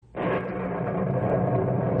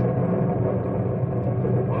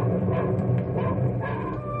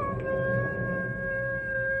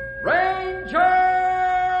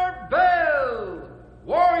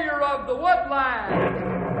the woodland.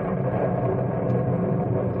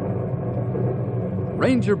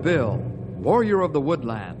 Ranger Bill, warrior of the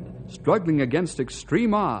woodland, struggling against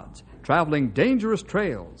extreme odds, traveling dangerous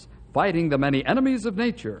trails, fighting the many enemies of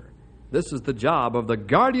nature. This is the job of the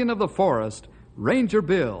guardian of the forest, Ranger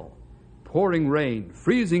Bill. Pouring rain,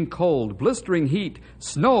 freezing cold, blistering heat,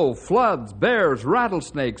 snow, floods, bears,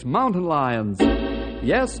 rattlesnakes, mountain lions.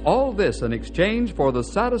 Yes, all this in exchange for the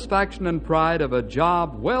satisfaction and pride of a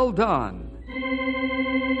job well done.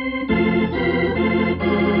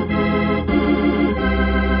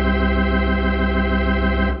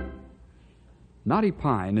 Knotty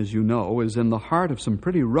Pine, as you know, is in the heart of some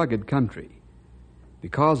pretty rugged country.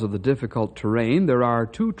 Because of the difficult terrain, there are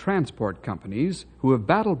two transport companies who have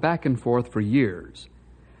battled back and forth for years.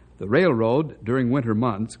 The railroad, during winter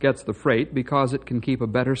months, gets the freight because it can keep a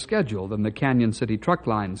better schedule than the Canyon City truck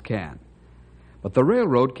lines can. But the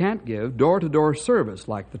railroad can't give door-to-door service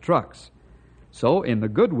like the trucks. So, in the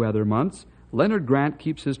good weather months, Leonard Grant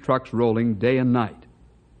keeps his trucks rolling day and night.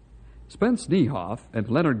 Spence Niehoff and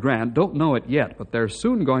Leonard Grant don't know it yet, but they're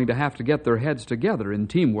soon going to have to get their heads together in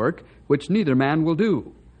teamwork, which neither man will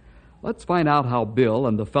do. Let's find out how Bill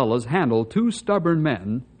and the fellas handle two stubborn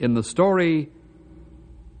men in the story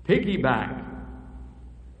Piggyback.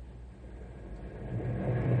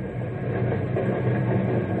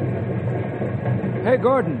 Hey,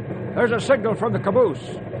 Gordon, there's a signal from the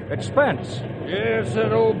caboose. It's Spence. Yes,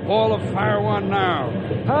 that old ball of fire one now.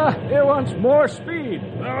 Huh? It wants more speed.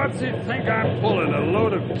 Now, what's he think I'm pulling? A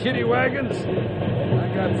load of kiddie wagons?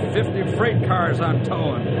 I got 50 freight cars I'm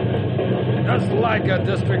towing. Just like a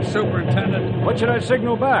district superintendent. What should I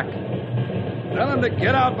signal back? Tell him to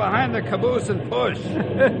get out behind the caboose and push.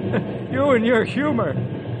 You and your humor.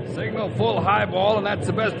 Signal full highball, and that's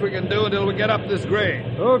the best we can do until we get up this grade.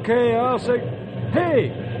 Okay, I'll say... Hey,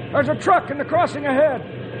 there's a truck in the crossing ahead.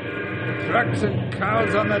 Trucks and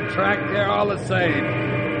cows on the track, they're all the same.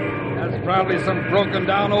 That's probably some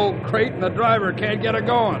broken-down old crate, and the driver can't get it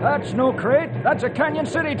going. That's no crate. That's a Canyon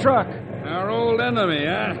City truck. Our old enemy,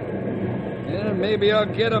 huh? Yeah, maybe I'll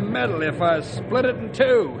get a medal if I split it in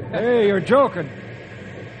two. Hey, you're joking.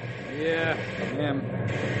 Yeah, him.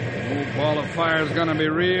 Old ball of fire's gonna be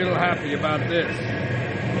real happy about this.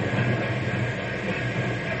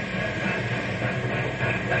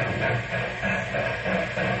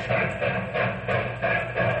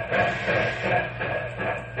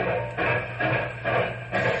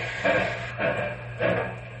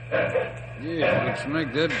 Yeah, looks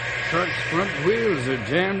like that truck's front wheels are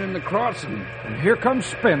jammed in the crossing. And here comes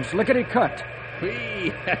Spence, lickety-cut.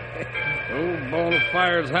 Whee! Old ball of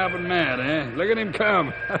fire's hopping mad, eh? Look at him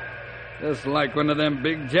come. Just like one of them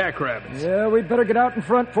big jackrabbits. Yeah, we'd better get out in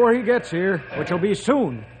front before he gets here, which will be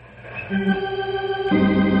soon.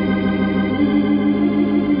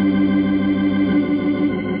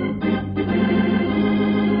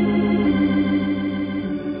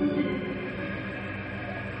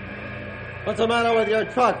 What's the matter with your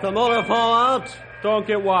truck? The motor fall out? Don't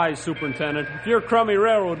get wise, Superintendent. If your crummy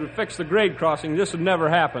railroad would fix the grade crossing, this would never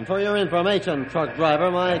happen. For your information, truck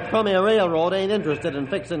driver, my crummy railroad ain't interested in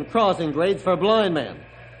fixing crossing grades for blind men.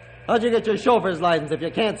 How'd you get your chauffeur's license if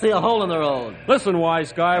you can't see a hole in the road? Listen,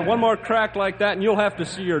 wise guy, one more crack like that and you'll have to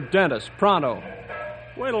see your dentist, pronto.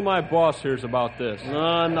 Wait till my boss hears about this. No,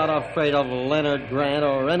 I'm not afraid of Leonard Grant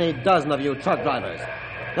or any dozen of you truck drivers.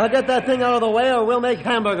 Now get that thing out of the way or we'll make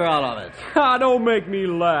hamburger out of it. Ha, don't make me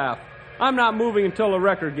laugh. I'm not moving until the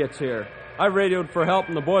wrecker gets here. I radioed for help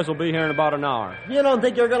and the boys will be here in about an hour. You don't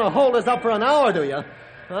think you're going to hold us up for an hour, do you?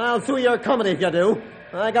 I'll sue your company if you do.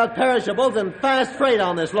 I got perishables and fast freight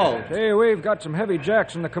on this load. Hey, we've got some heavy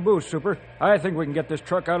jacks in the caboose, Super. I think we can get this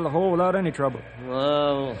truck out of the hole without any trouble.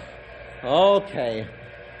 Well, okay.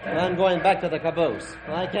 I'm going back to the caboose.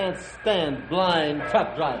 I can't stand blind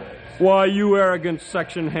truck drivers. Why, you arrogant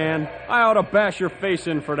section hand. I ought to bash your face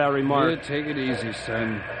in for that remark. Yeah, take it easy,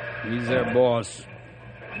 son. He's their boss.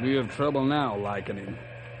 We have trouble now liking him.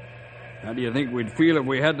 How do you think we'd feel if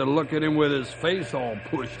we had to look at him with his face all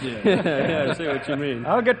pushed in? Yeah, I see what you mean.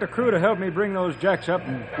 I'll get the crew to help me bring those jacks up,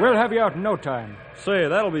 and we'll have you out in no time. Say,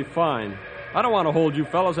 that'll be fine. I don't want to hold you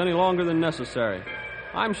fellas any longer than necessary.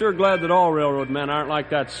 I'm sure glad that all railroad men aren't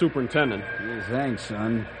like that superintendent. Yeah, thanks,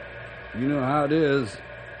 son. You know how it is.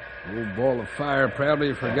 Old ball of fire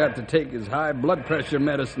probably forgot to take his high blood pressure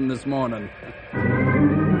medicine this morning.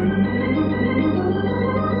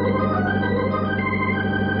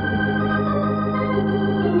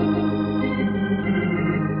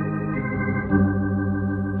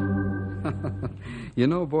 You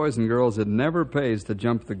know, boys and girls, it never pays to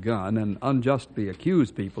jump the gun and unjustly accuse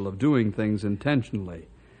people of doing things intentionally.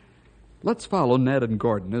 Let's follow Ned and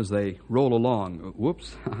Gordon as they roll along.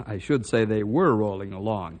 Whoops, I should say they were rolling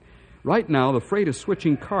along. Right now, the freight is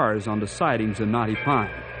switching cars onto sidings in Knotty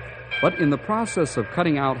Pine. But in the process of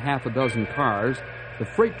cutting out half a dozen cars, the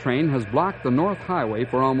freight train has blocked the North Highway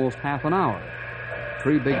for almost half an hour.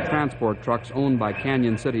 3 big transport trucks owned by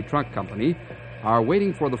Canyon City Truck Company are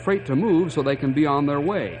waiting for the freight to move so they can be on their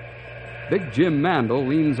way. Big Jim Mandel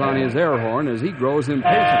leans on his air horn as he grows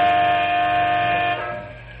impatient.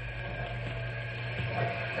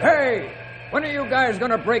 Hey! When are you guys going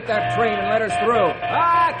to break that train and let us through?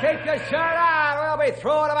 Keep your shirt on. We'll be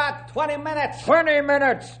through in about 20 minutes. 20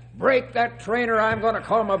 minutes! Break that train or I'm going to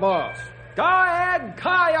call my boss. Go ahead and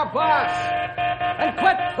call your boss. And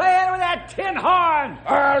quit playing with that tin horn.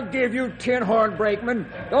 I'll give you tin horn, brakeman.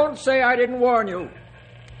 Don't say I didn't warn you.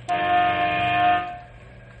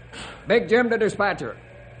 Big Jim to dispatcher.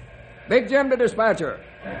 Big Jim to dispatcher.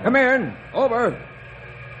 Come in. Over.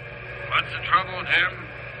 What's the trouble, Jim?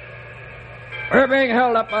 We're being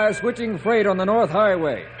held up by a switching freight on the North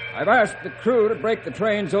Highway. I've asked the crew to break the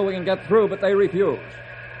train so we can get through, but they refuse.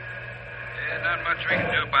 Yeah, not much we can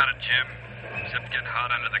do about it, Jim, except get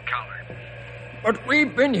hot under the collar. But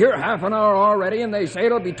we've been here half an hour already, and they say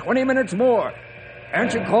it'll be 20 minutes more.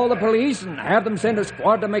 Can't you call the police and have them send a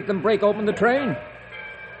squad to make them break open the train?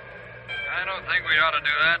 I don't think we ought to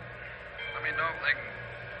do that. Let me know if they can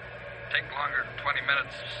take longer than 20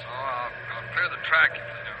 minutes, so I'll clear the track if they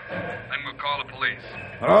do. Then we'll call the police.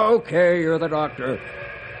 Okay, you're the doctor.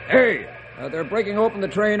 Hey, they're breaking open the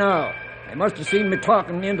train now. They must have seen me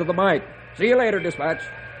talking into the mic. See you later, dispatch.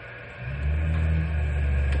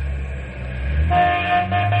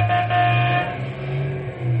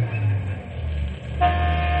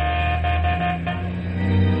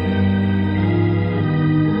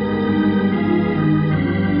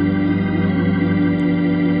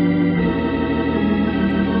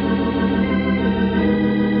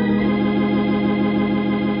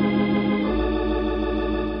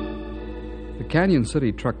 Canyon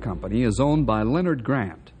City Truck Company is owned by Leonard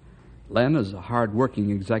Grant. Len is a hard-working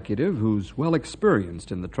executive who's well experienced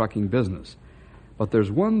in the trucking business. But there's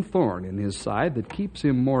one thorn in his side that keeps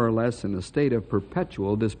him more or less in a state of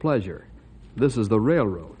perpetual displeasure. This is the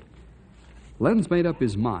railroad. Len's made up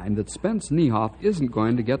his mind that Spence Niehoff isn't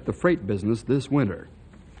going to get the freight business this winter.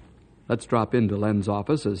 Let's drop into Len's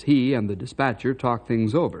office as he and the dispatcher talk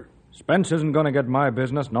things over. Spence isn't going to get my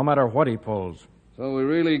business no matter what he pulls. So we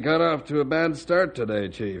really got off to a bad start today,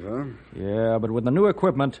 Chief, huh? Yeah, but with the new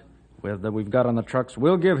equipment that we've got on the trucks,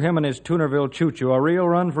 we'll give him and his Tunerville choo-choo a real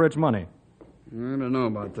run for its money. I don't know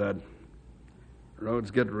about that.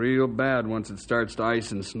 Roads get real bad once it starts to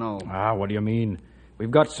ice and snow. What do you mean?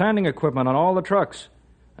 We've got sanding equipment on all the trucks,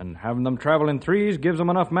 and having them travel in threes gives them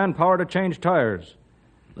enough manpower to change tires.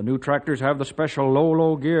 The new tractors have the special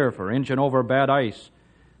low gear for inching over bad ice.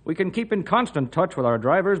 We can keep in constant touch with our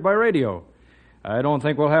drivers by radio. I don't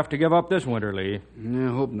think we'll have to give up this winter, Lee. Yeah,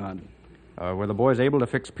 I hope not. Were the boys able to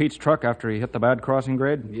fix Pete's truck after he hit the bad crossing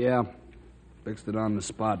grade? Yeah. Fixed it on the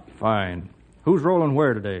spot. Fine. Who's rolling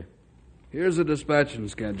where today? Here's a dispatching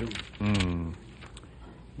schedule.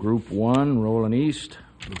 Group 1 rolling east.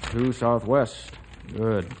 Group 2 southwest.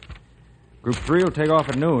 Good. Group 3 will take off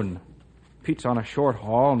at noon. Pete's on a short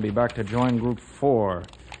haul and be back to join Group 4.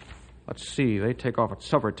 Let's see, they take off at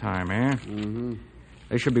supper time, eh? Mm-hmm.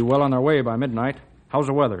 They should be well on their way by midnight. How's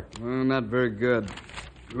the weather? Well, not very good.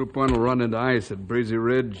 Group 1 will run into ice at Breezy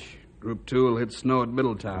Ridge. Group 2 will hit snow at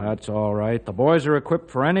Middletown. That's all right. The boys are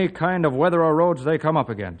equipped for any kind of weather or roads they come up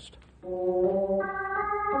against.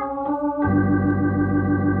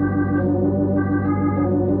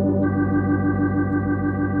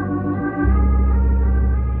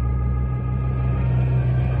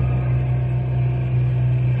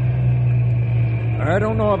 I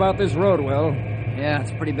don't know about this road, Will. Yeah,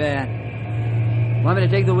 it's pretty bad. Want me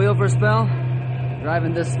to take the wheel for a spell?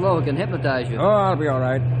 Driving this slow can hypnotize you. Oh, I'll be all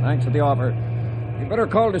right. Thanks for the offer. You better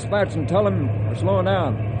call dispatch and tell them we're slowing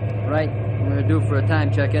down. Right. We're due for a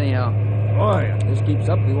time check anyhow. Boy, if this keeps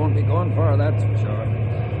up, we won't be going far, that's for sure.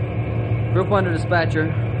 Group 1 to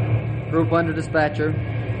dispatcher. Group 1 to dispatcher.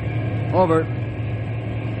 Over.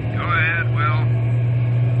 Go ahead, Will.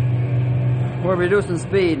 We're reducing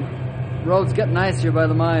speed. Road's getting icier by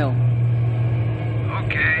the mile.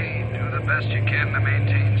 Okay, do the best you can to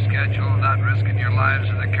maintain schedule without risking your lives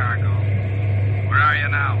or the cargo. Where are you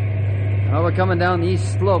now? Well, we're coming down the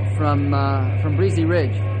east slope from Breezy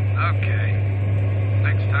Ridge. Okay.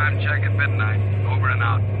 Next time, check at midnight. Over and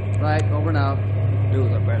out. Right, over and out. Do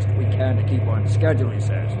the best we can to keep on schedule, he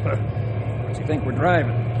says. What's he think we're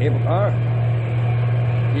driving? Cable car?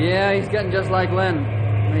 Yeah, he's getting just like Len.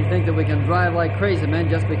 They think that we can drive like crazy men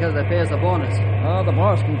just because they pay us a bonus. Oh, the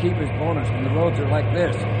boss can keep his bonus when the roads are like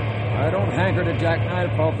this. I don't hanker to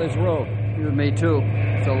jackknife off this road. You and me, too.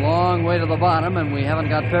 It's a long way to the bottom, and we haven't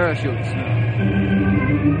got parachutes.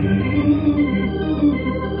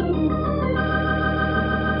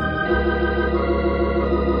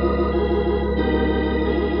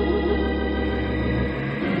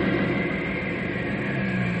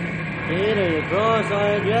 Pete, are you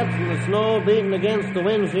cross-eyed yet from the snow beating against the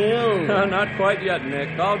windshield? Not quite yet,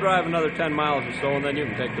 Nick. I'll drive another 10 miles or so, and then you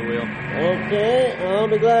can take the wheel. Okay, I'll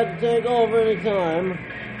be glad to take over any time.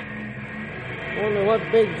 Wonder what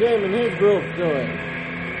Big Jim and his group's doing.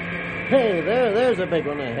 Hey, there's a big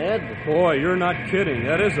one ahead. Boy, you're not kidding.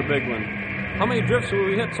 That is a big one. How many drifts have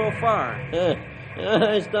we hit so far?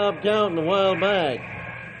 I stopped counting a while back.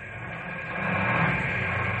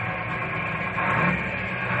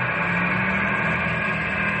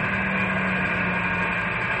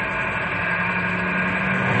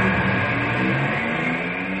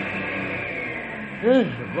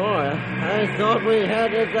 Boy, I thought we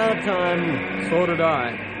had it that time. So did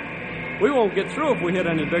I. We won't get through if we hit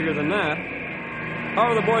any bigger than that. How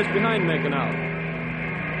are the boys behind making out?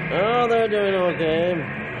 Oh, they're doing okay.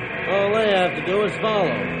 All they have to do is follow.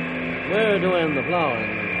 We're doing the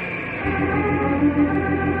plowing.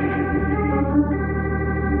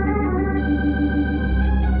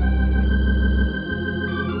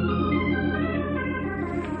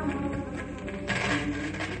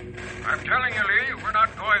 I'm telling you, Lee, we're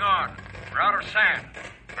not going on. We're out of sand.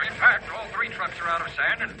 In fact, all 3 trucks are out of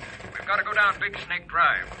sand, and we've got to go down Big Snake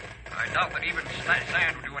Drive. I doubt that even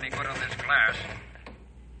sand will do any good on this glass.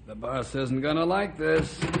 The boss isn't going to like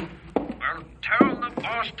this. Well, tell the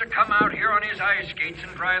boss to come out here on his ice skates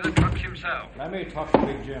and drive the trucks himself. Let me talk to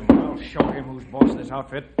Big Jim. I'll show him who's boss this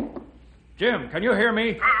outfit. Jim, can you hear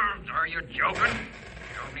me? Are you joking?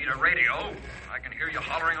 You don't need a radio. I can hear you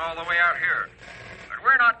hollering all the way out here. But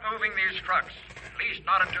we're not moving these trucks. At least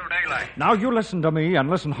not until daylight. Now you listen to me and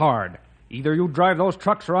listen hard. Either you drive those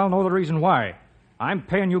trucks or I'll know the reason why. I'm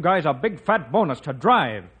paying you guys a big fat bonus to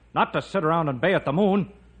drive, not to sit around and bay at the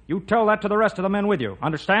moon. You tell that to the rest of the men with you.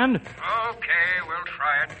 Understand? Okay, we'll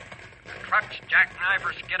try it. If the trucks jackknife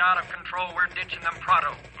or skid out of control, we're ditching them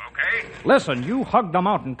pronto, okay? Listen, you hug the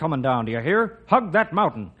mountain coming down, do you hear? Hug that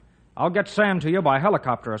mountain. I'll get sand to you by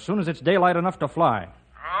helicopter as soon as it's daylight enough to fly.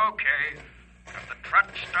 Okay. If the truck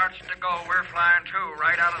starts to go, we're flying too,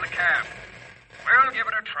 right out of the cab. We'll give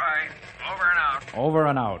it a try. Over and out. Over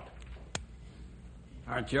and out.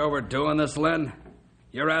 Aren't you overdoing this, Lynn?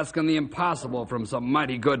 You're asking the impossible from some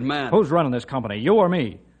mighty good man. Who's running this company, you or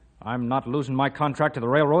me? I'm not losing my contract to the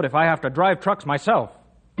railroad if I have to drive trucks myself.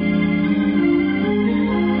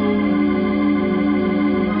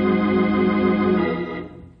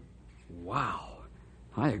 Wow.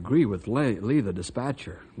 I agree with Lee, the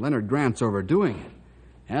dispatcher. Leonard Grant's overdoing it.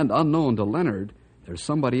 And unknown to Leonard, there's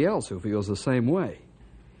somebody else who feels the same way.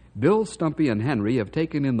 Bill, Stumpy, and Henry have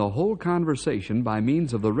taken in the whole conversation by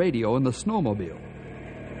means of the radio and the snowmobile.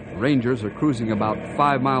 The Rangers are cruising about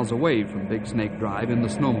 5 miles away from Big Snake Drive in the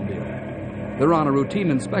snowmobile. They're on a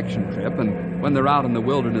routine inspection trip, and when they're out in the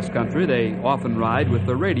wilderness country, they often ride with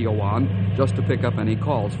the radio on just to pick up any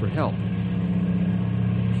calls for help.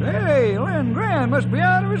 Say, Len Grant must be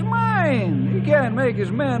out of his mind. He can't make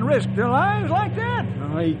his men risk their lives like that.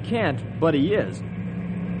 No, he can't, but he is.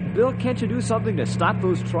 Bill, can't you do something to stop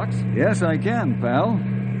those trucks? Yes, I can, pal.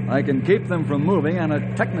 I can keep them from moving on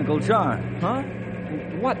a technical charge. Huh?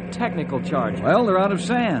 What technical charge? Well, they're out of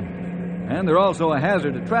sand. And they're also a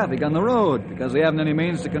hazard to traffic on the road because they haven't any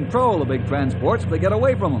means to control the big transports if they get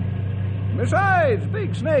away from them. Besides,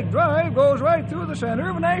 Big Snake Drive goes right through the center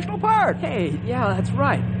of a national park. Hey, yeah, that's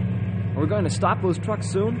right. We're going to stop those trucks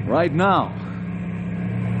soon? Right now.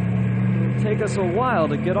 It'll take us a while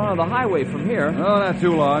to get onto the highway from here. Oh, not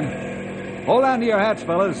too long. Hold on to your hats,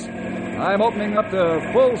 fellas. I'm opening up to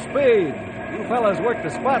full speed. You fellas work the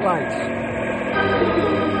spotlights.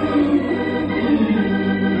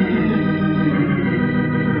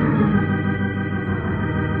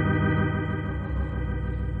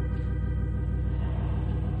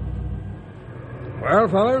 Well,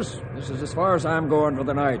 fellas, this is as far as I'm going for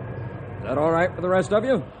the night. Is that all right for the rest of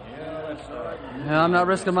you? Yeah, that's all right. Yeah, I'm not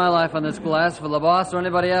risking my life on this glass for the boss or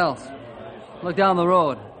anybody else. Look down the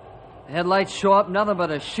road. The headlights show up nothing but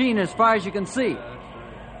a sheen as far as you can see.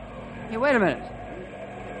 Hey, wait a minute.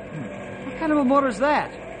 What kind of a motor's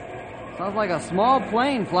that? Sounds like a small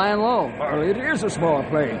plane flying low. Well, it is a small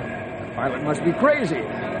plane. The pilot must be crazy.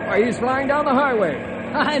 Why, he's flying down the highway.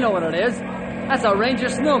 I know what it is. That's a Ranger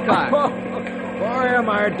snow car. Boy, am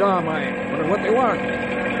I dumb. I wonder what they want.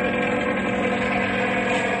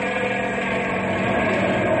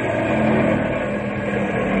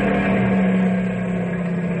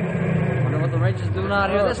 Rangers do not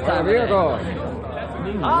hear this time of Here day. goes.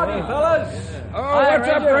 Howdy, fellas. Oh, what's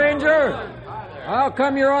up, Ranger? How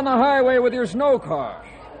come you're on the highway with your snow car?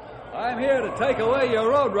 I'm here to take away your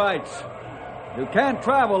road rights. You can't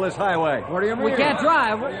travel this highway. What do you mean? We can't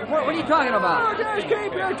drive. What are you talking about? Oh, just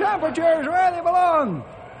keep your temperatures where they belong.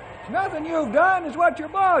 It's nothing you've done. It's what your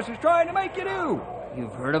boss is trying to make you do.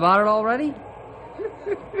 You've heard about it already?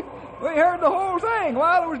 We heard the whole thing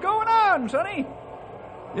while it was going on, Sonny.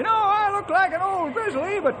 You know, I look like an old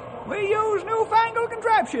grizzly, but we use newfangled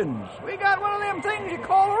contraptions. We got one of them things you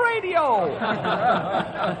call a radio.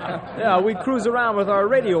 Yeah, we cruise around with our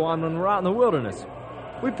radio on when we're out in the wilderness.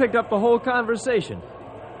 We picked up the whole conversation.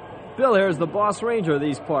 Bill here is the boss ranger of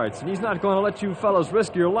these parts, and he's not going to let you fellows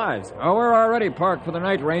risk your lives. Oh, we're already parked for the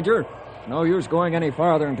night, Ranger. No use going any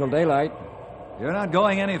farther until daylight. You're not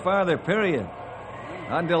going any farther, period.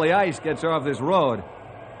 Not until the ice gets off this road.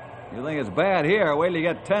 You think it's bad here? Wait till you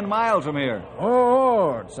get 10 miles from here.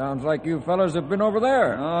 Oh, it sounds like you fellas have been over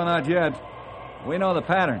there. No, not yet. We know the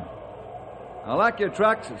pattern. Now lock your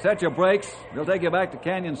trucks, set your brakes. We'll take you back to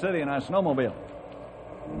Canyon City in our snowmobile.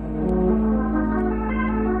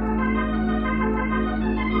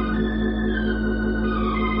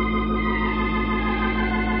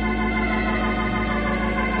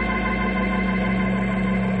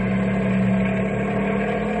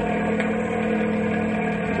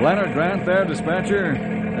 Leonard Grant there, dispatcher.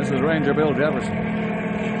 This is Ranger Bill Jefferson.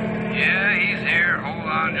 Yeah, he's here. Hold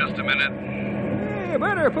on just a minute. You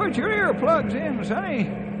better put your earplugs in, Sonny.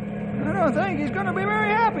 I don't think he's going to be very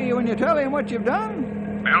happy when you tell him what you've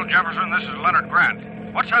done. Bill Jefferson, this is Leonard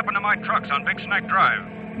Grant. What's happened to my trucks on Big Snake Drive?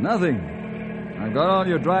 Nothing. I've got all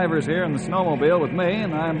your drivers here in the snowmobile with me,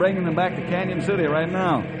 and I'm bringing them back to Canyon City right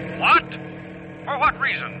now. What? For what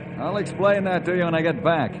reason? I'll explain that to you when I get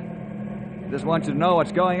back. Just want you to know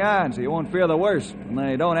what's going on so you won't fear the worst when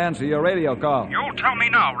they don't answer your radio call. You'll tell me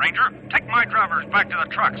now, Ranger. Take my drivers back to the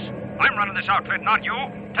trucks. I'm running this outfit, not you.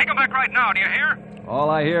 Take them back right now, do you hear? All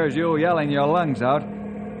I hear is you yelling your lungs out.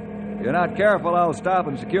 If you're not careful, I'll stop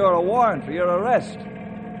and secure a warrant for your arrest.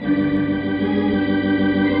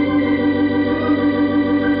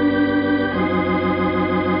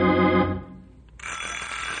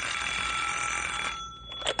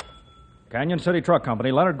 Canyon City Truck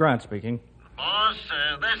Company, Leonard Grant speaking. Boss,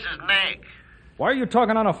 this is Nick. Why are you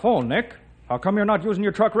talking on a phone, Nick? How come you're not using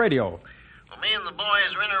your truck radio? Well, me and the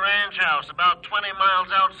boys are in a ranch house about 20 miles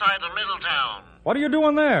outside of Middletown. What are you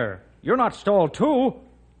doing there? You're not stalled, too.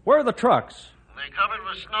 Where are the trucks? They're covered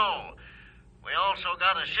with snow. We also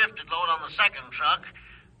got a shifted load on the second truck.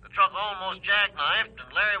 The truck almost jackknifed,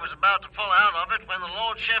 and Larry was about to pull out of it when the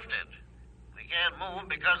load shifted. We can't move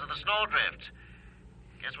because of the snowdrift.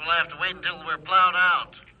 Guess we'll have to wait until we're plowed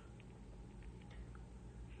out.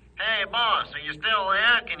 Hey, boss, are you still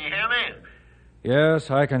there? Can you hear me?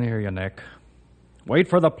 Yes, I can hear you, Nick. Wait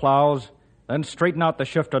for the plows, then straighten out the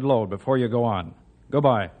shifted load before you go on.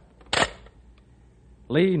 Goodbye.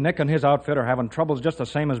 Lee, Nick, and his outfit are having troubles just the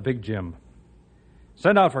same as Big Jim.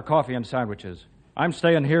 Send out for coffee and sandwiches. I'm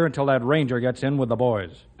staying here until that ranger gets in with the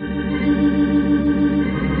boys.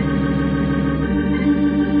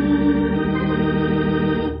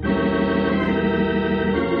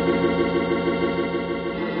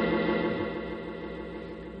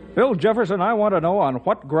 Bill Jefferson, I want to know on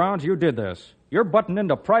what grounds you did this. You're butting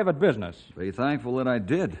into private business. Be thankful that I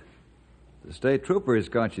did. If the state troopers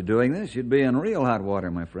caught you doing this, you'd be in real hot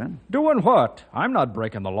water, my friend. Doing what? I'm not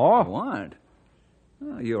breaking the law. What?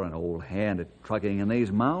 Oh, you're an old hand at trucking in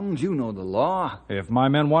these mountains. You know the law. If my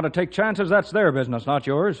men want to take chances, that's their business, not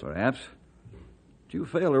yours. Perhaps. But you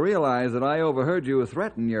fail to realize that I overheard you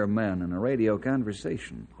threaten your men in a radio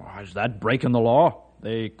conversation. Oh, is that breaking the law?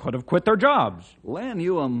 They could have quit their jobs. Len,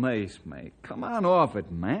 you amaze me. Come on off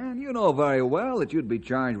it, man. You know very well that you'd be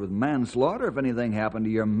charged with manslaughter if anything happened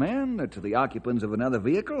to your men or to the occupants of another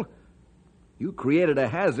vehicle. You created a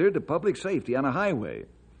hazard to public safety on a highway.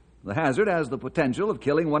 The hazard has the potential of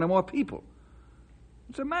killing one or more people.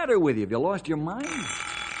 What's the matter with you? Have you lost your mind?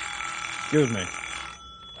 Excuse me.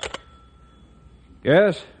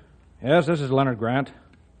 Yes, this is Leonard Grant.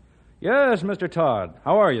 Yes, Mr. Todd.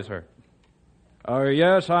 How are you, sir?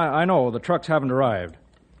 Yes, I know. The trucks haven't arrived.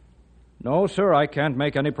 No, sir, I can't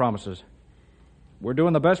make any promises. We're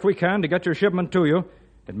doing the best we can to get your shipment to you.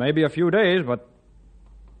 It may be a few days, but...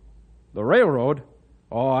 The railroad?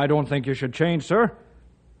 Oh, I don't think you should change, sir.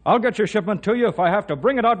 I'll get your shipment to you if I have to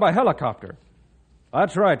bring it out by helicopter.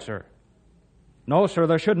 That's right, sir. No, sir,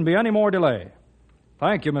 there shouldn't be any more delay.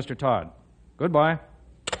 Thank you, Mr. Todd. Goodbye.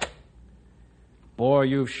 Boy,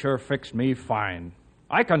 you've sure fixed me fine.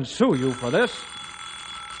 I can sue you for this.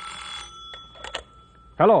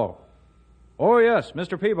 Hello. Oh, yes,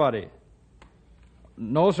 Mr. Peabody.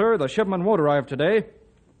 No, sir, the shipment won't arrive today.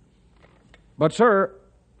 But, sir,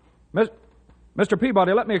 Mr.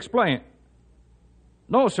 Peabody, let me explain.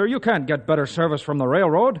 No, sir, you can't get better service from the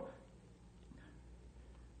railroad.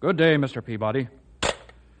 Good day, Mr. Peabody.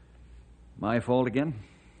 My fault again?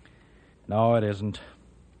 No, it isn't.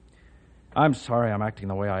 I'm sorry I'm acting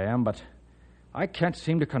the way I am, but I can't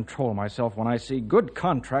seem to control myself when I see good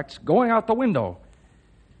contracts going out the window.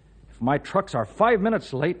 If my trucks are 5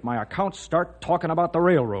 minutes late, my accounts start talking about the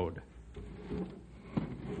railroad.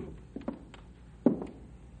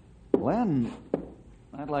 Len,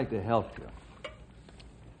 I'd like to help you.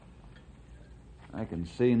 I can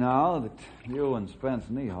see now that you and Spence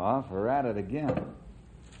Niehoff are at it again.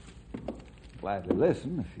 Gladly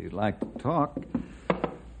listen if you'd like to talk.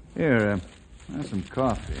 Here, have some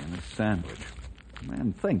coffee and a sandwich. A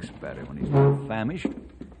man thinks better when he's not famished.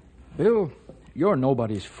 Bill, you're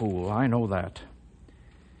nobody's fool. I know that.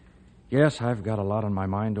 Yes, I've got a lot on my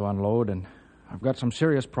mind to unload, and I've got some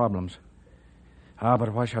serious problems.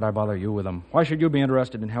 But why should I bother you with them? Why should you be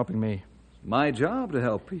interested in helping me? It's my job to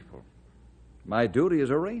help people. My duty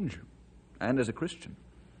as a ranger and as a Christian.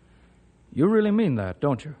 You really mean that,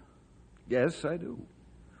 don't you? Yes, I do.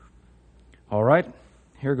 All right,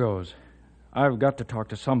 here goes. I've got to talk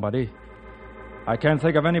to somebody. I can't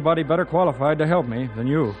think of anybody better qualified to help me than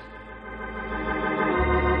you.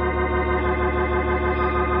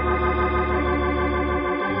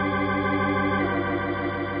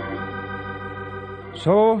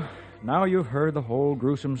 So, now you've heard the whole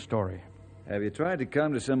gruesome story. Have you tried to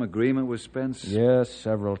come to some agreement with Spence? Yes,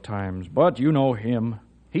 several times. But you know him.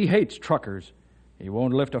 He hates truckers. He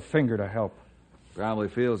won't lift a finger to help. Probably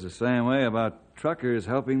feels the same way about truckers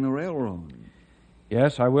helping the railroad.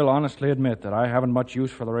 Yes, I will honestly admit that I haven't much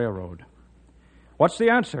use for the railroad. What's the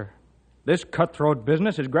answer? This cutthroat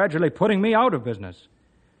business is gradually putting me out of business.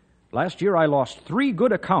 Last year I lost 3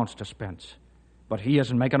 good accounts to Spence. But he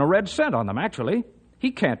isn't making a red cent on them, actually.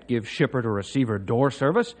 He can't give shipper to receiver door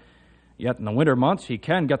service. Yet in the winter months, he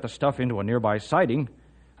can get the stuff into a nearby siding.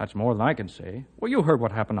 That's more than I can say. Well, you heard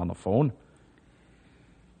what happened on the phone.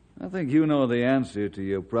 I think you know the answer to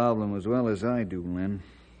your problem as well as I do, Lynn.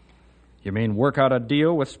 You mean work out a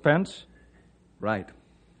deal with Spence? Right.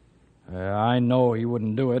 I know he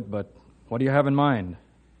wouldn't do it, but what do you have in mind?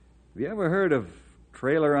 Have you ever heard of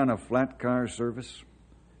trailer on a flat car service?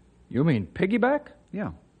 You mean Piggyback?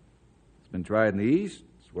 Yeah. It's been tried in the East.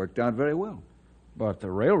 It's worked out very well. But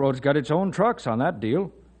the railroad's got its own trucks on that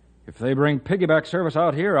deal. If they bring Piggyback service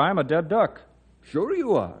out here, I'm a dead duck. Sure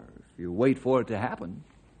you are, if you wait for it to happen.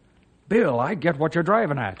 Bill, I get what you're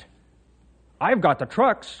driving at. I've got the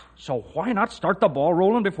trucks, so why not start the ball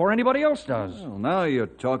rolling before anybody else does? Well, now you're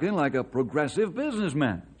talking like a progressive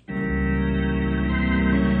businessman.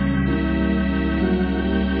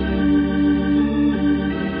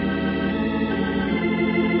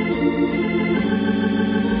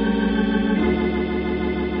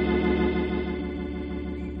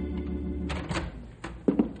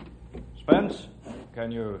 Spence,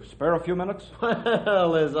 can you spare a few minutes?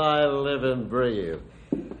 Well, as I live and breathe.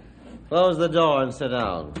 Close the door and sit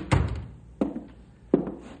down.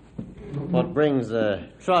 What brings a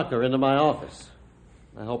trucker into my office?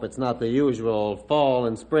 I hope it's not the usual fall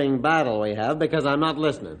and spring battle we have, because I'm not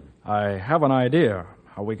listening. I have an idea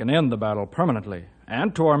how we can end the battle permanently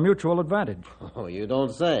and to our mutual advantage. Oh, you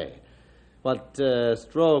don't say. What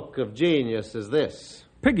stroke of genius is this?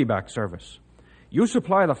 Piggyback service. You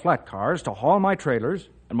supply the flat cars to haul my trailers,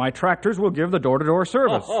 and my tractors will give the door-to-door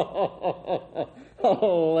service.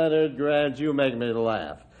 Oh, Leonard Grant, you make me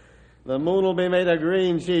laugh. The moon will be made of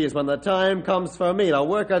green cheese when the time comes for me to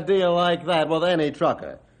work a deal like that with any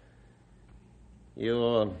trucker.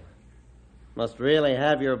 You must really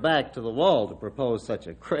have your back to the wall to propose such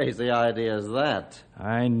a crazy idea as that.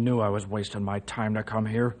 I knew I was wasting my time to come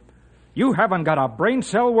here. You haven't got a brain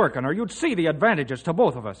cell working, or you'd see the advantages to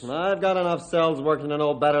both of us. I've got enough cells working to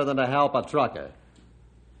know better than to help a trucker.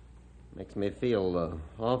 Makes me feel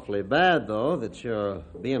awfully bad, though, that you're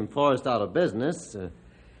being forced out of business.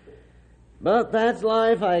 But that's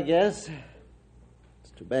life, I guess.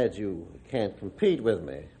 It's too bad you can't compete with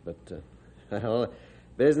me. But, well,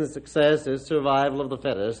 business success is survival of the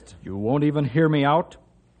fittest. You won't even hear me out?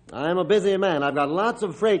 I'm a busy man. I've got lots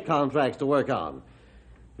of freight contracts to work on.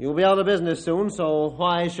 You'll be out of business soon, so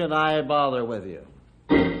why should I bother with you?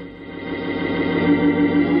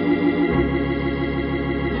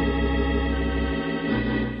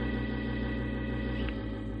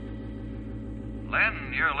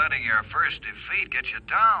 Len, you're letting your first defeat get you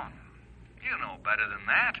down. You know better than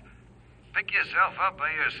that. pick yourself up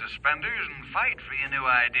by your suspenders and fight for your new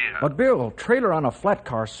idea. But, Bill, trailer on a flat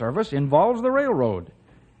car service involves the railroad.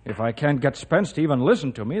 If I can't get Spence to even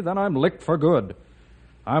listen to me, then I'm licked for good.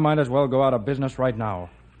 I might as well go out of business right now.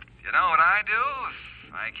 You know what I do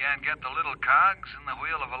if I can't get the little cogs in the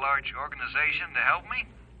wheel of a large organization to help me?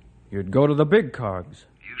 You'd go to the big cogs.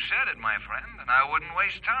 You said it, my friend, and I wouldn't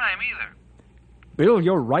waste time either. Bill,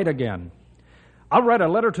 you're right again. I'll write a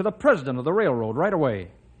letter to the president of the railroad right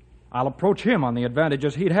away. I'll approach him on the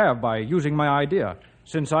advantages he'd have by using my idea,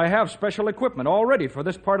 since I have special equipment all ready for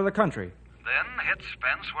this part of the country. Then hit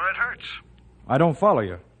Spence where it hurts. I don't follow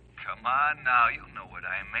you. Come on now, you know what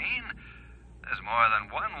I mean. There's more than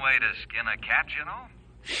one way to skin a cat, you know.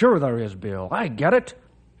 Sure there is, Bill. I get it.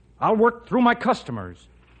 I'll work through my customers.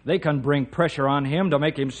 They can bring pressure on him to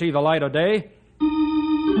make him see the light of day.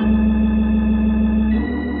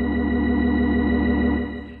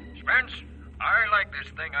 Spence, I like this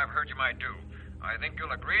thing I've heard you might do. I think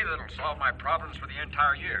you'll agree that it'll solve my problems for the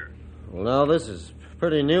entire year. Well, now, this is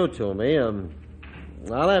pretty new to me.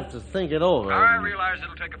 I'll have to think it over. I realize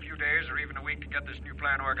it'll take a few days or even a week to get this new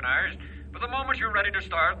plan organized, but the moment you're ready to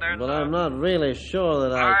start, then... But I'm not really sure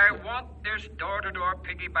that I want this door-to-door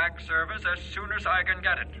piggyback service as soon as I can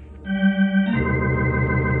get it.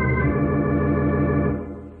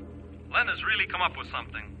 Len has really come up with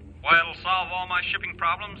something. Why, it'll solve all my shipping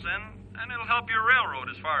problems, and it'll help your railroad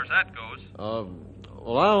as far as that goes.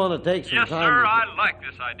 Well, I want to take some yes, time... Yes, sir, I like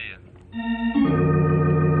this idea.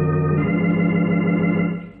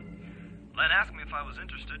 Len asked me if I was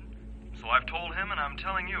interested, so I've told him and I'm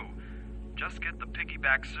telling you. Just get the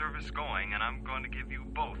piggyback service going, and I'm going to give you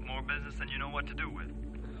both more business than you know what to do with.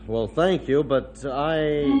 Well, thank you, but Spence,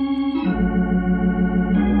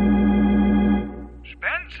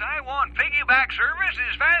 I want piggyback service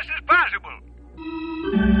as fast as possible.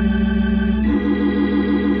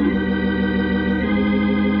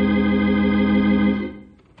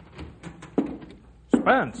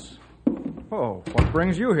 Spence! Oh, what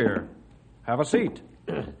brings you here? Have a seat.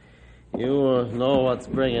 You know what's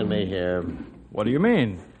bringing me here. What do you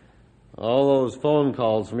mean? All those phone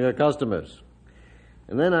calls from your customers.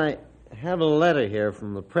 And then I have a letter here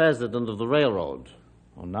from the president of the railroad.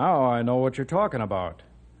 Well, now I know what you're talking about.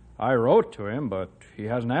 I wrote to him, but he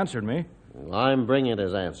hasn't answered me. Well, I'm bringing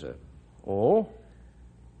his answer. Oh?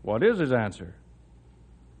 What is his answer?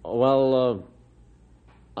 Well,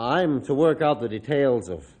 I'm to work out the details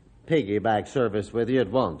of piggyback service with you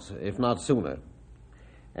at once, if not sooner.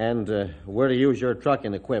 And we're to use your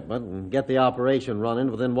trucking equipment and get the operation running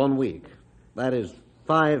within 1 week. That is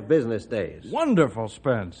 5 business days. Wonderful,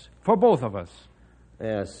 Spence. For both of us.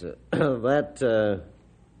 Yes, that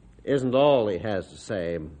isn't all he has to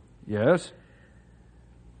say. Yes?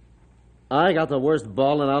 I got the worst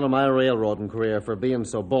bawling out of my railroading career for being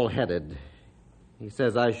so bullheaded. He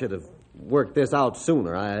says I should have worked this out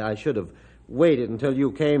sooner. I should have waited until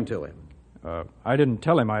you came to him. I didn't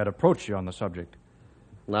tell him I had approached you on the subject.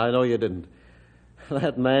 I know you didn't.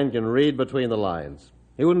 That man can read between the lines.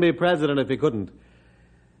 He wouldn't be president if he couldn't.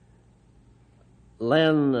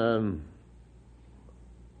 Len,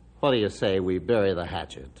 what do you say we bury the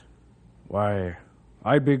hatchet? Why,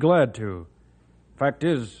 I'd be glad to. Fact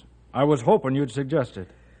is, I was hoping you'd suggest it.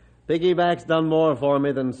 Piggyback's done more for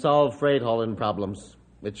me than solve freight hauling problems.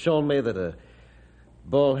 It's shown me that a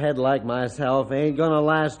bullhead like myself ain't gonna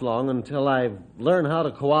last long until I've learned how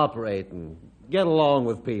to cooperate and get along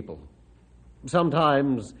with people.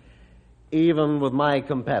 Sometimes even with my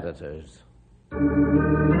competitors.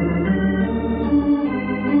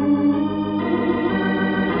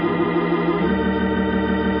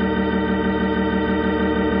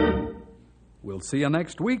 We'll see you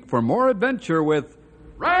next week for more adventure with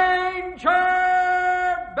Ranger!